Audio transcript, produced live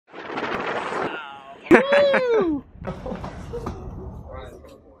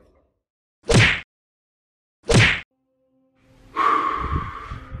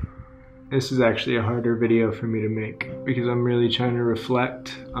This is actually a harder video for me to make because I'm really trying to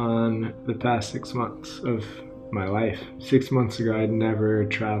reflect on the past 6 months of my life. 6 months ago, I'd never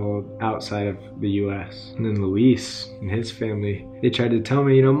traveled outside of the US. And then Luis and his family, they tried to tell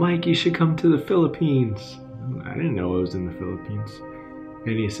me, you know, Mike, you should come to the Philippines. I didn't know it was in the Philippines.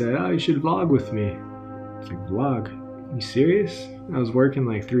 And he said, oh, you should vlog with me. It's like, vlog? You serious? I was working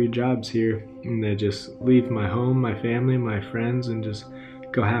like 3 jobs here, and I just leave my home, my family, my friends, and just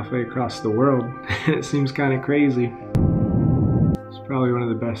go halfway across the world. It seems kind of crazy. It's probably one of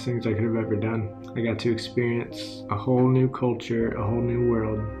the best things I could have ever done. I got to experience a whole new culture, a whole new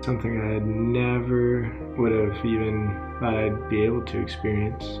world, something I had never would have even thought I'd be able to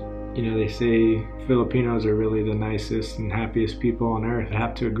experience. You know, they say Filipinos are really the nicest and happiest people on earth. I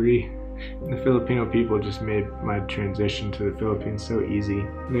have to agree. The Filipino people just made my transition to the Philippines so easy.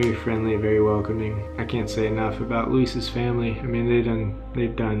 Very friendly, very welcoming. I can't say enough about Luis's family. I mean,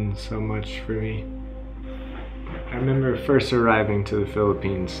 they've done so much for me. I remember first arriving to the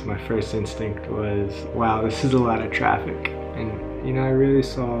Philippines, my first instinct was, wow, this is a lot of traffic. And you know, I really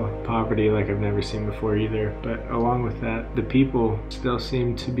saw poverty like I've never seen before either, but along with that, the people still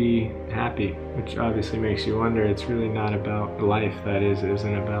seem to be happy, which obviously makes you wonder. It's really not about life, that is, it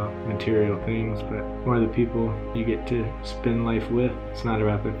isn't about material things, but more the people you get to spend life with. It's not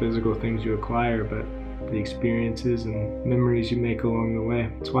about the physical things you acquire, but the experiences and memories you make along the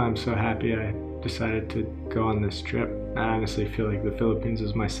way. That's why I'm so happy I decided to go on this trip. I honestly feel like the Philippines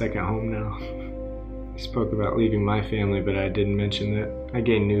is my second home now. I spoke about leaving my family, but I didn't mention that I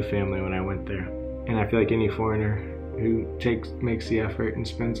gained new family when I went there. And I feel like any foreigner who makes the effort and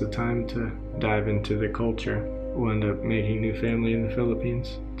spends the time to dive into the culture will end up making new family in the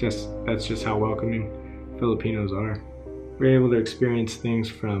Philippines. That's just how welcoming Filipinos are. We're able to experience things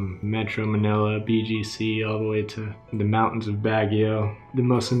from Metro Manila, BGC, all the way to the mountains of Baguio. The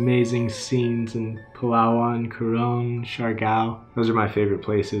most amazing scenes in Palawan, Coron, Siargao. Those are my favorite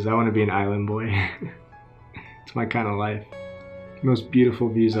places. I want to be an island boy. It's my kind of life. Most beautiful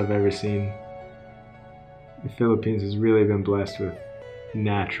views I've ever seen. The Philippines has really been blessed with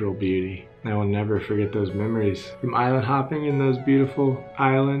natural beauty. I will never forget those memories from island hopping in those beautiful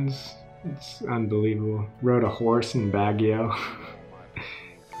islands. It's unbelievable. Rode a horse in Baguio.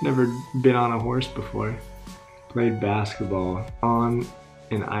 Never been on a horse before. Played basketball on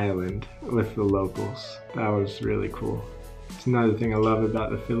an island with the locals. That was really cool. It's another thing I love about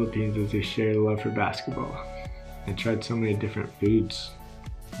the Philippines is they share the love for basketball. I tried so many different foods.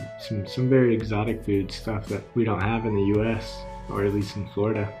 Some very exotic food stuff that we don't have in the US, or at least in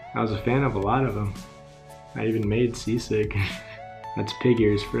Florida. I was a fan of a lot of them. I even made sisig. That's pig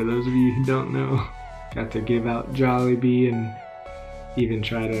ears for those of you who don't know. Got to give out Jollibee and even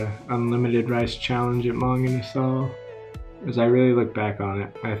try to unlimited rice challenge at Mang and Inasal. As I really look back on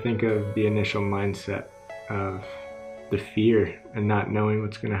it, I think of the initial mindset of the fear and not knowing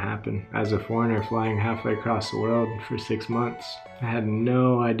what's going to happen. As a foreigner flying halfway across the world for 6 months, I had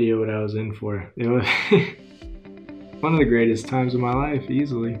no idea what I was in for. It was one of the greatest times of my life,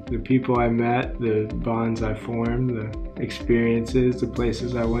 easily. The people I met, the bonds I formed, the experiences, the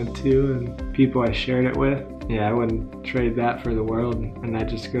places I went to, and people I shared it with. Yeah, I wouldn't trade that for the world. And that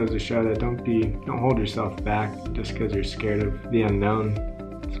just goes to show that don't hold yourself back just because you're scared of the unknown.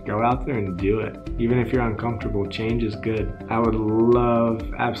 Just go out there and do it. Even if you're uncomfortable, change is good. I would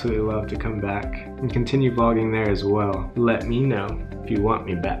absolutely love to come back and continue vlogging there as well. Let me know if you want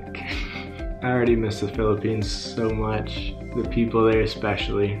me back. I already miss the Philippines so much, the people there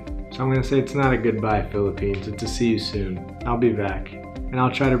especially. So I'm gonna say it's not a goodbye, Philippines, it's a see you soon. I'll be back. And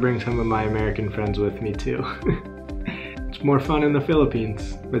I'll try to bring some of my American friends with me too. It's more fun in the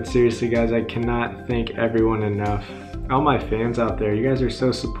Philippines. But seriously guys, I cannot thank everyone enough. All my fans out there, you guys are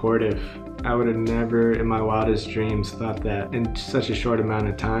so supportive. I would have never in my wildest dreams thought that in such a short amount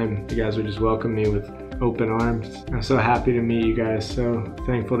of time, you guys would just welcome me with open arms. I'm so happy to meet you guys, so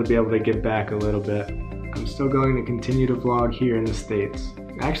thankful to be able to give back a little bit. I'm still going to continue to vlog here in the States.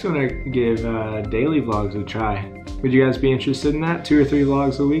 I actually want to give daily vlogs a try. Would you guys be interested in that? 2 or 3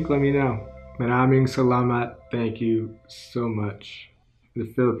 vlogs a week? Let me know. Maraming salamat. Thank you so much. The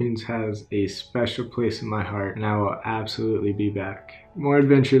Philippines has a special place in my heart, and I will absolutely be back. More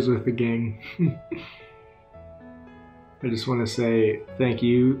adventures with the gang. I just want to say thank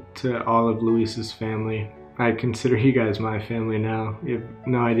you to all of Luis's family. I consider you guys my family now. You have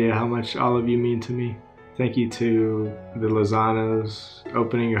no idea how much all of you mean to me. Thank you to the Lozanos,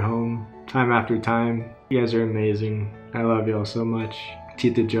 opening your home time after time. You guys are amazing. I love y'all so much.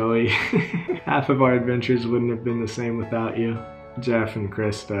 Tita Joey. Half of our adventures wouldn't have been the same without you. Jeff and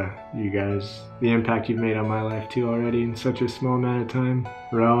Krista, you guys, the impact you've made on my life too already in such a small amount of time.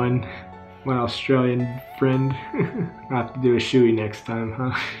 Rowan, my Australian friend. I'll have to do a shoey next time,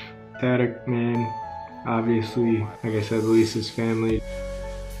 huh? Tadek, man, obviously, like I said, Lisa's family.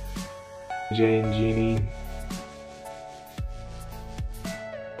 Jay and Jeannie.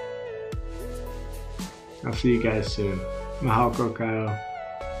 I'll see you guys soon. Mahal ko kayo.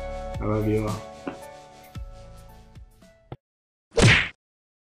 I love you all.